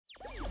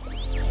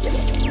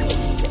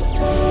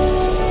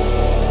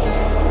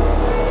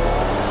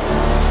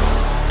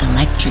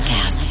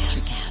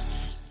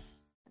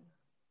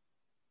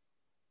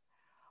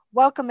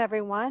Welcome,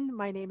 everyone.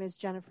 My name is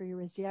Jennifer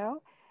Urizio,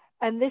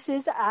 and this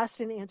is Asked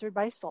and Answered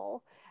by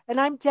Soul. And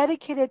I'm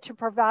dedicated to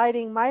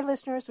providing my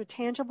listeners with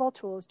tangible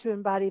tools to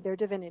embody their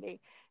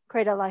divinity,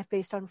 create a life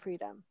based on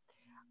freedom.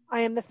 I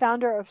am the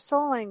founder of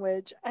Soul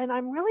Language, and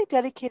I'm really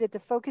dedicated to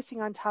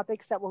focusing on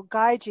topics that will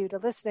guide you to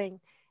listening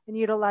and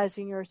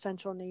utilizing your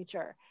essential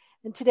nature.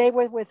 And today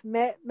we're with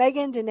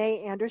Megan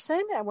Denae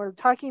Anderson, and we're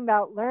talking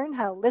about learn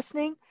how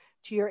listening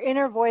to your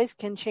inner voice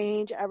can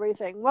change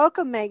everything.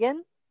 Welcome,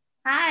 Megan.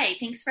 Hi,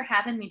 thanks for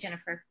having me,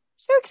 Jennifer.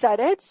 So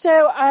excited.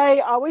 So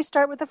I always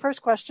start with the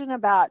first question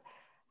about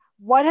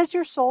what has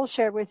your soul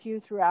shared with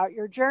you throughout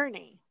your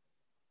journey?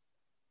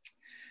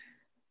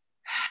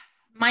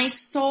 My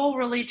soul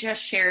really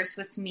just shares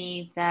with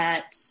me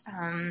that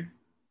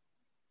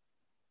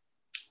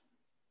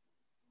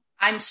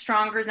I'm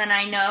stronger than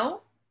I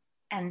know,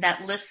 and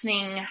that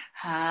listening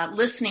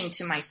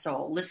to my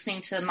soul,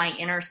 listening to my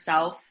inner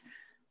self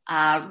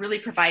really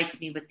provides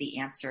me with the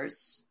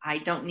answers. I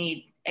don't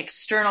need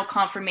external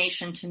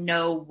confirmation to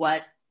know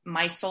what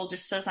my soul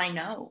just says I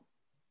know.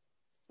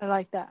 I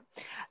like that.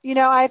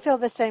 I feel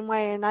the same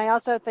way. And I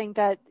also think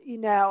that,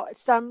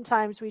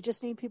 sometimes we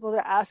just need people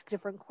to ask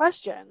different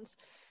questions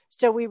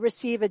so we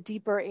receive a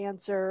deeper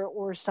answer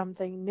or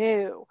something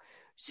new.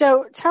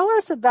 So tell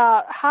us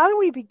about how do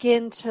we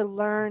begin to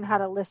learn how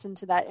to listen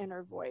to that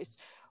inner voice?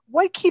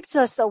 What keeps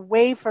us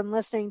away from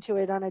listening to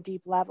it on a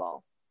deep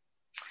level?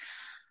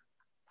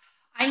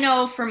 I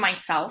know for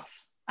myself,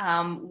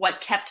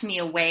 what kept me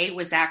away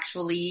was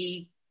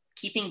actually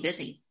keeping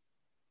busy.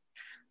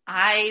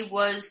 I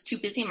was too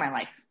busy in my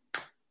life,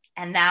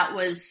 and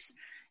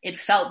it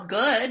felt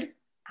good.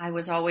 I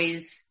was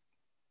always,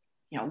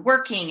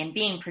 working and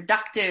being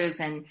productive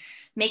and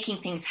making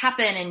things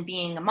happen and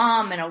being a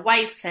mom and a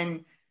wife.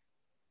 And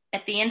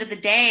at the end of the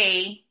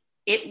day,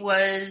 it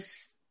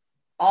was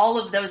all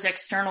of those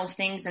external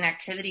things and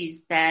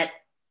activities that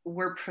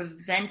were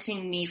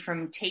preventing me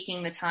from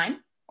taking the time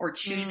or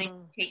choosing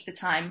to take the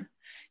time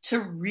to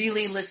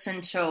really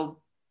listen to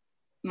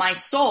my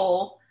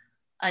soul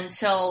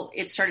until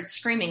it started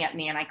screaming at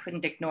me and I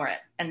couldn't ignore it.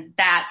 And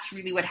that's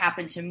really what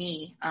happened to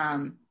me.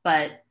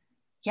 But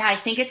yeah, I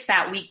think it's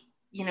that we,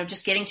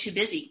 just getting too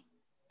busy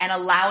and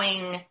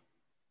allowing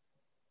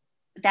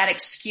that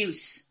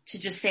excuse to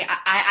just say,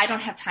 I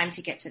don't have time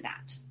to get to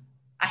that.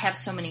 I have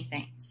so many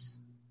things.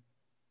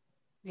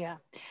 Yeah.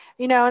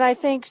 And I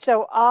think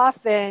so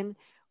often,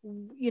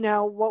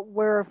 what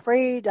we're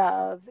afraid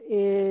of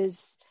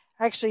is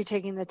actually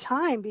taking the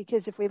time,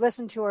 because if we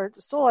listen to our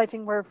soul, I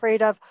think we're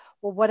afraid of,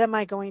 well, what am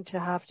I going to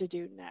have to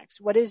do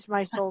next? What is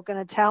my soul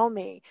going to tell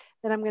me?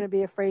 Then I'm going to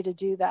be afraid to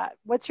do that.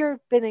 What's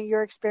been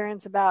your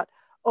experience about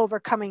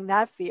overcoming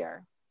that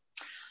fear?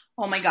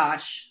 Oh my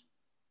gosh.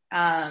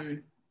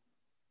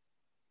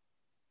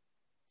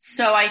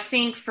 So I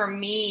think for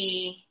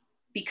me,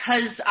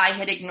 because I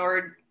had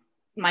ignored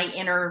my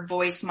inner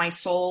voice, my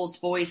soul's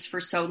voice for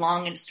so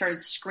long, and it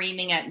started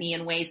screaming at me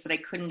in ways that I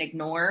couldn't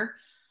ignore.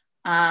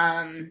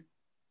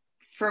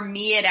 For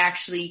me, it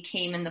actually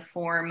came in the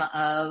form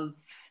of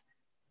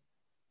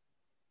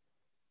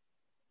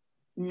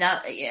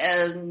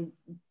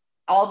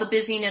all the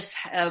busyness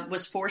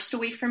was forced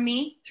away from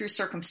me through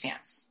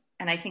circumstance.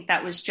 And I think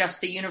that was just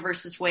the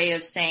universe's way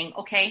of saying,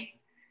 okay,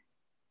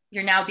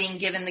 you're now being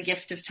given the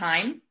gift of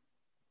time.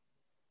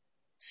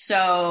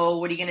 So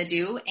what are you going to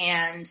do?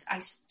 And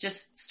I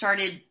just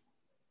started,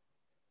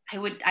 I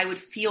would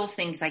feel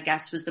things, I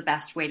guess, was the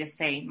best way to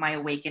say my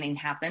awakening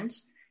happened.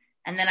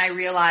 And then I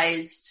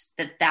realized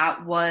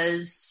that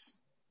was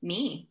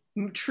me,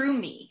 true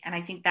me. And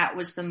I think that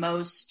was the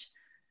most,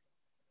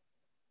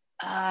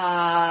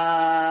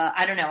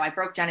 I don't know, I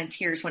broke down in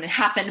tears when it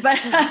happened, but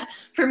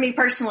for me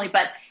personally,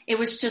 but it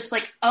was just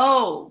like,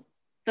 oh,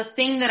 the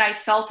thing that I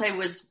felt I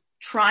was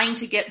trying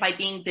to get by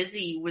being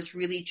busy was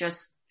really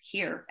just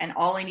here. And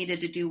all I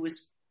needed to do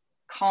was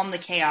calm the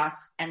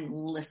chaos and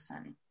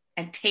listen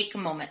and take a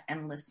moment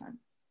and listen.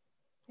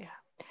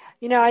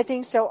 Yeah. I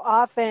think so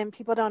often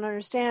people don't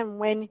understand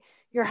when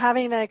you're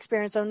having that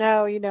experience. Oh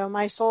no,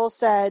 my soul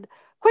said,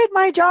 quit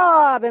my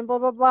job and blah,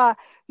 blah, blah.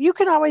 You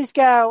can always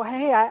go,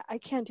 hey, I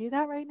can't do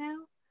that right now.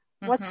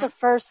 What's the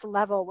first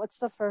level? What's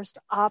the first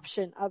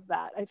option of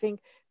that? I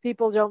think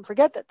people don't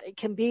forget that they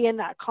can be in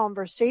that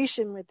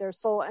conversation with their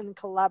soul and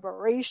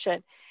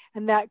collaboration.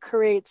 And that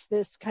creates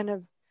this kind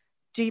of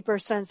deeper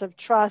sense of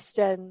trust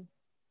and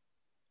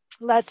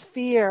less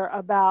fear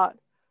about,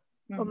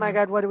 oh my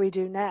God, what do we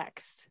do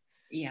next?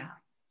 Yeah.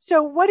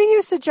 So what do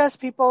you suggest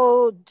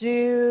people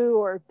do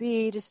or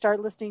be to start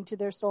listening to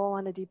their soul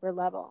on a deeper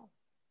level?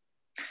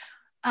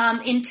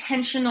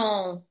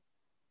 Intentional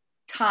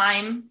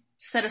time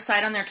set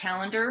aside on their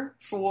calendar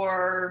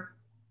for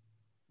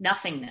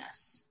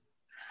nothingness.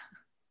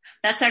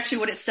 That's actually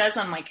what it says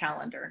on my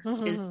calendar,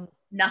 is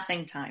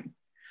nothing time.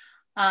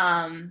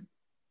 And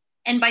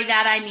by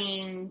that, I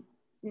mean,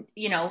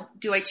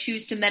 do I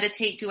choose to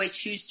meditate? Do I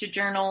choose to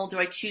journal? Do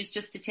I choose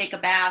just to take a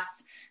bath?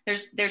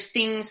 There's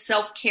things,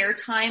 self-care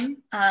time.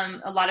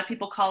 A lot of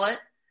people call it.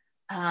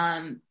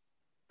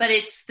 But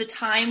it's the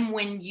time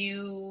when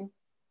you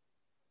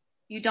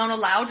You don't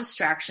allow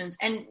distractions,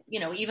 and,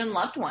 even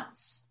loved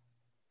ones,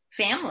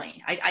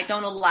 family. I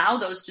don't allow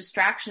those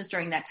distractions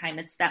during that time.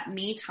 It's that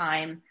me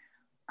time,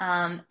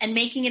 and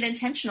making it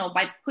intentional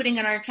by putting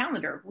it on our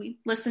calendar. We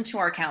listen to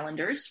our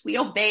calendars. We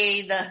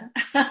obey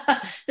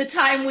the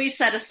time we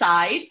set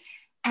aside.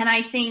 And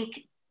I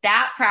think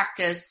that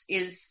practice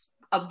is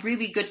a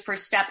really good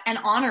first step, and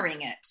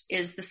honoring it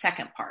is the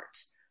second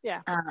part.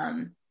 Yeah.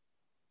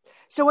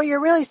 So what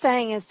you're really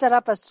saying is set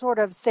up a sort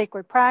of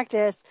sacred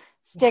practice,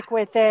 stick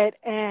with it,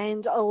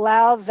 and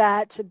allow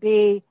that to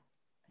be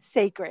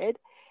sacred.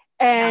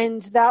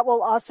 And that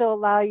will also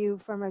allow you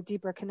from a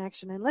deeper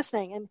connection and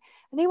listening. And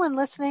anyone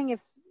listening,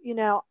 if,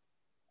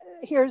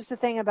 here's the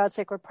thing about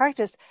sacred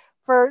practice.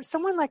 For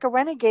someone like a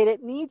renegade,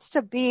 it needs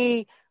to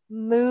be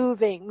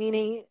moving,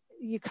 meaning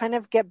you kind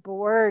of get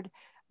bored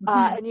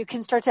and you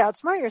can start to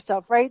outsmart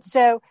yourself, right?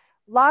 So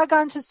log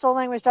on to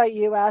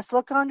soullanguage.us,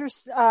 look under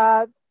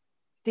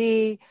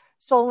the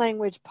soul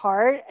language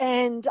part,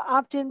 and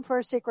opt in for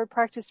a sacred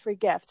practice free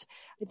gift.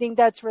 I think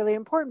that's really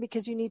important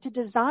because you need to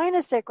design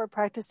a sacred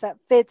practice that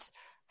fits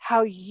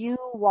how you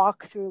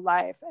walk through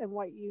life and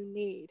what you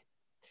need.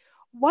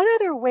 What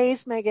other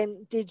ways,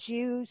 Megan, did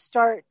you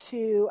start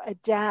to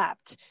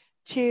adapt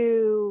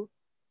to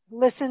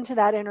listen to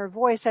that inner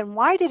voice, and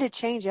why did it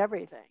change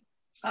everything?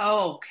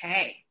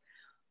 Okay.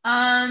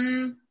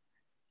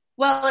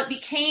 Well, it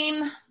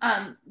became,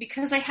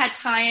 because I had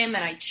time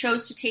and I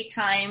chose to take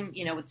time,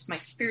 it's my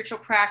spiritual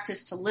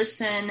practice to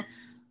listen.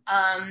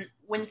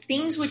 When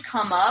things would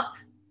come up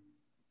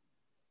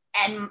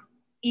and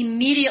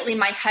immediately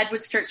my head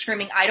would start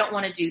screaming, I don't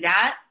want to do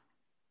that.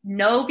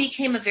 No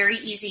became a very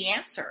easy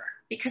answer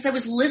because I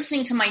was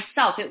listening to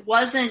myself. It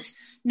wasn't,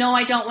 no,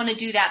 I don't want to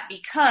do that,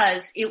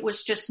 because it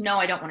was just, no,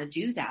 I don't want to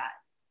do that.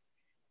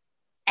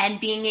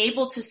 And being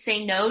able to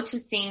say no to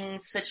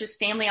things such as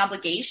family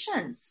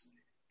obligations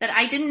that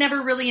I didn't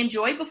never really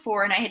enjoy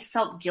before, and I had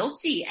felt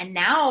guilty. And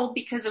now,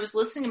 because I was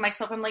listening to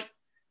myself, I'm like,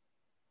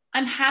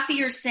 I'm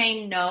happier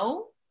saying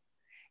no.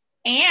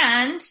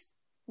 And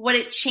what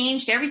it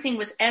changed everything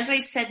was, as I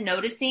said no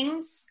to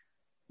things,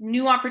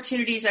 new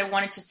opportunities I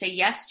wanted to say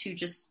yes to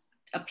just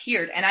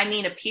appeared. And I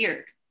mean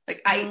appeared.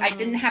 Like I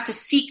didn't have to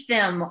seek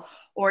them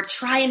or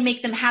try and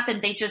make them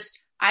happen.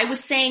 I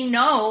was saying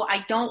no,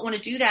 I don't want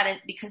to do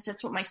that, because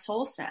that's what my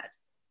soul said.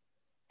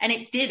 And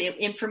it did.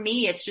 And for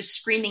me, it's just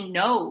screaming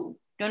no.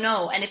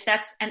 No. And if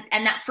that's, and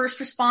that first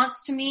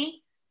response to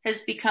me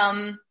has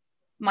become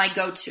my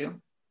go-to.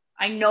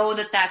 I know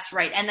that that's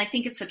right. And I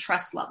think it's a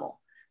trust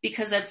level,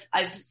 because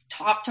I've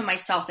talked to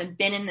myself and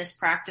been in this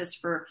practice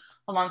for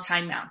a long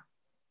time now.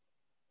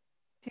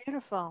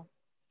 Beautiful.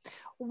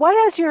 What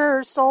has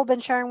your soul been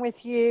sharing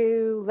with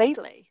you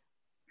lately?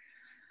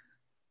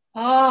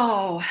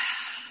 Oh,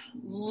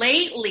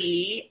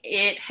 lately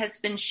it has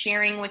been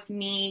sharing with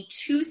me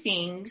two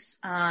things,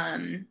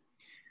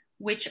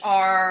 which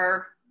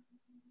are: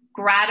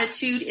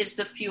 gratitude is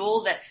the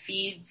fuel that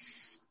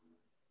feeds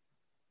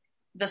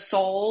the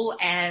soul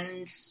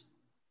and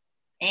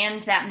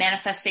that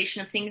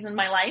manifestation of things in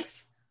my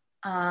life.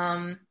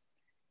 And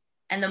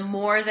the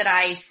more that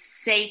I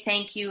say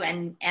thank you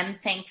and am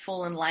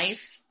thankful in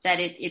life, that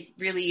it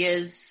really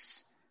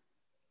is,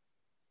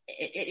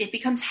 it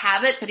becomes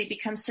habit, but it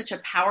becomes such a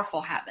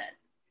powerful habit.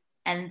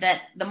 And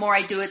that the more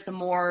I do it, the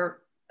more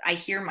I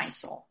hear my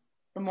soul,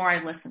 the more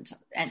I listen to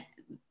it, and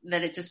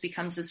that it just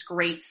becomes this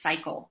great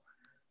cycle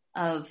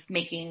of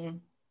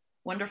making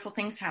wonderful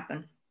things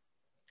happen.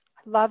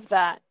 I love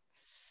that.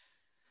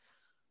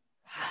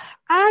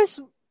 As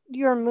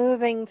you're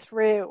moving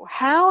through,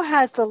 how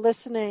has the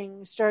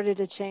listening started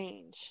to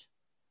change?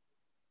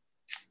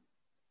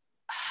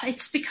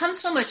 It's become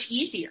so much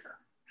easier.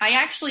 I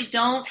actually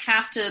don't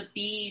have to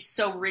be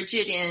so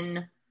rigid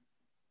in,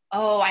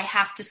 I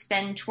have to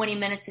spend 20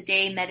 minutes a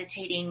day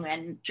meditating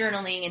and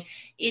journaling. And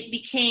it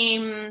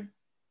became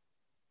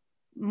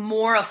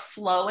more a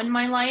flow in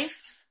my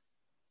life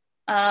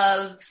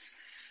of,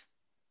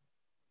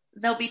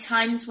 there'll be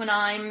times when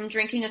I'm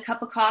drinking a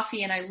cup of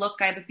coffee and I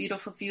have a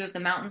beautiful view of the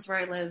mountains where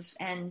I live,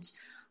 and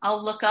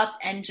I'll look up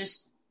and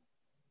just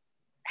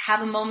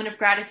have a moment of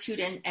gratitude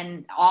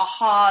and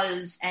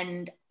ahas,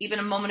 and even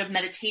a moment of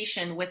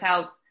meditation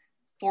without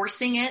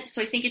forcing it.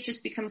 So I think it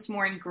just becomes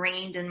more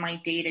ingrained in my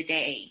day to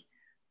day.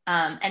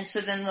 And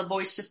so then the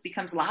voice just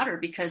becomes louder,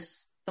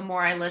 because the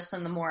more I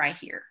listen, the more I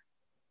hear.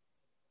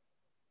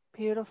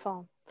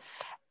 Beautiful.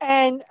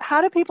 And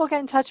how do people get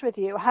in touch with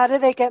you? How do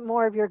they get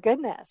more of your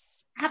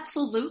goodness?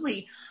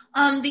 Absolutely.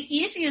 The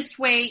easiest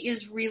way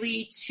is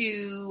really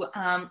to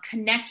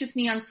connect with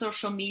me on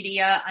social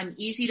media. I'm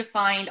easy to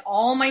find.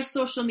 All my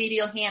social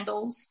media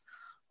handles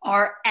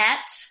are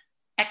at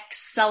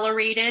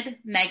Accelerated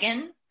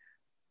Megan,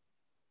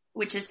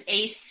 which is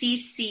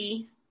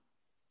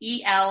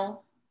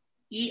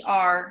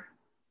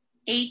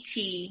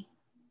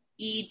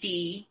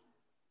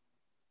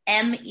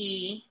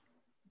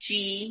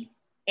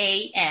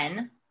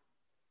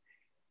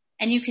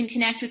And you can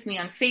connect with me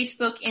on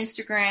Facebook,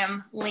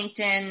 Instagram,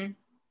 LinkedIn.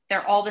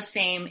 They're all the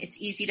same.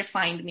 It's easy to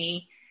find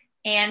me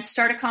and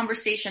start a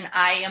conversation.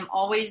 I am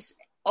always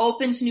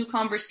open to new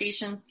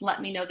conversations.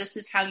 Let me know this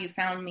is how you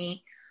found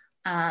me.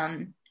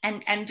 And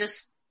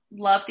just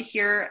love to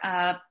hear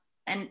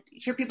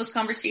people's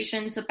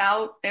conversations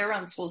about their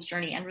own soul's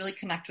journey and really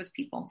connect with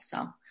people.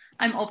 So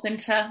I'm open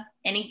to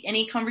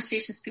any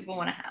conversations people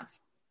want to have.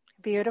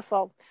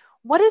 Beautiful.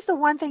 What is the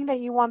one thing that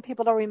you want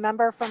people to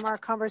remember from our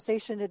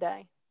conversation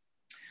today?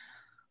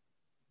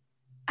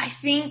 I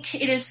think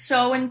it is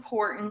so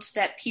important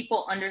that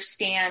people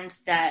understand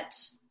that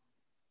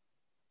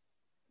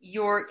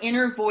your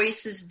inner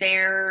voice is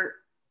there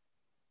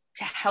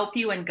to help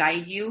you and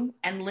guide you,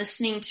 and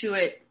listening to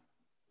it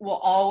will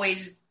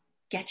always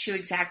get you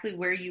exactly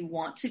where you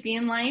want to be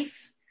in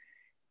life.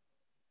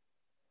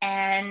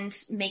 And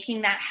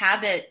making that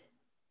habit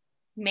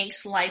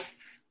makes life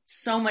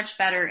so much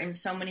better in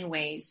so many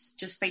ways,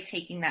 just by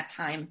taking that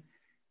time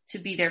to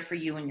be there for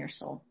you and your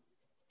soul.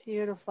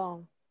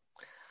 Beautiful.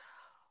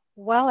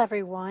 Well,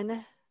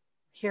 everyone,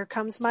 here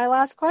comes my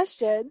last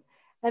question.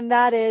 And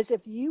that is,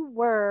 if you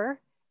were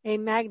a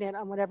magnet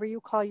on whatever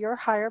you call your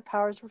higher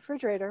powers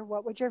refrigerator,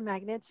 what would your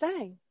magnet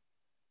say?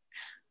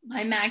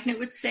 My magnet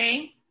would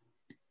say,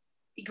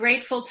 be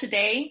grateful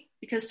today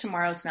because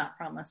tomorrow's not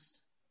promised.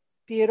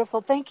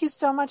 Beautiful. Thank you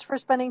so much for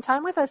spending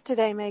time with us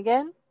today,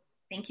 Megan.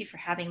 Thank you for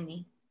having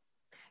me.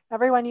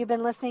 Everyone, you've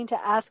been listening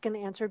to Ask and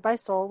Answered by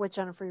Soul with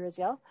Jennifer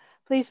Riziel.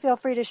 Please feel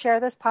free to share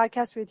this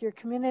podcast with your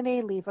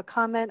community, leave a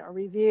comment or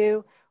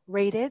review,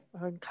 rate it,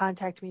 or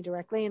contact me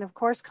directly. And of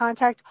course,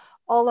 contact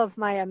all of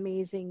my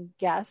amazing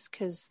guests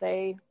because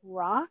they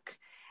rock.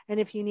 And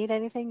if you need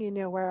anything, you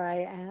know where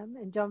I am.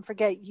 And don't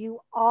forget, you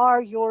are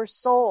your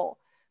soul.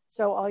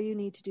 So all you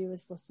need to do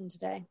is listen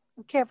today.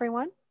 Okay,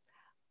 everyone.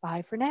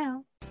 Bye for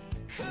now.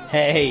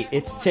 Hey,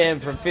 it's Tim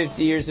from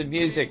 50 Years of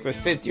Music with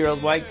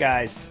 50-Year-Old White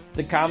Guys,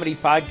 the comedy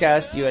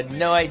podcast you had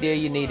no idea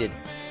you needed.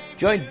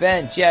 Join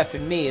Ben, Jeff,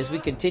 and me as we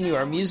continue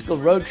our musical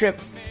road trip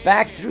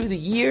back through the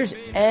years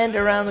and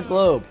around the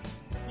globe.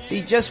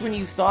 See, just when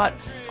you thought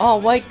all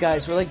white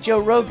guys were like Joe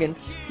Rogan,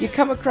 you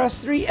come across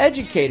 3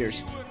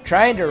 educators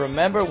trying to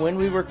remember when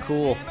we were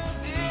cool.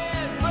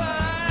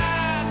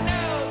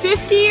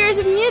 50 Years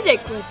of Music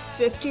with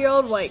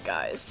 50-Year-Old White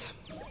Guys.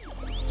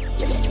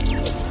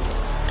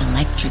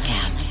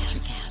 Electricast.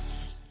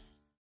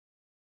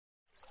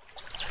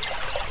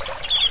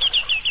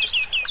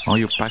 Are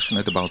you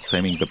passionate about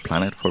saving the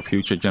planet for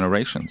future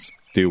generations?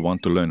 Do you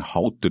want to learn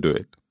how to do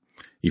it?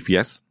 If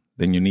yes,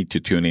 then you need to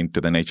tune in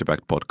to the Nature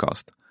Backed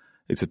podcast.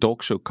 It's a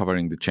talk show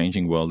covering the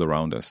changing world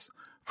around us,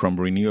 from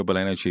renewable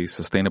energy,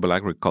 sustainable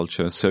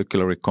agriculture,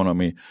 circular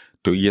economy,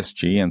 to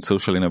ESG and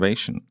social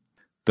innovation.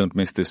 Don't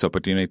miss this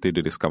opportunity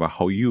to discover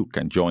how you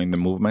can join the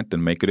movement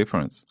and make a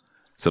difference.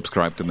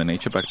 Subscribe to the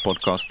Nature Backed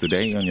podcast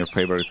today on your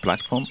favorite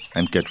platform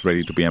and get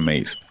ready to be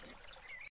amazed.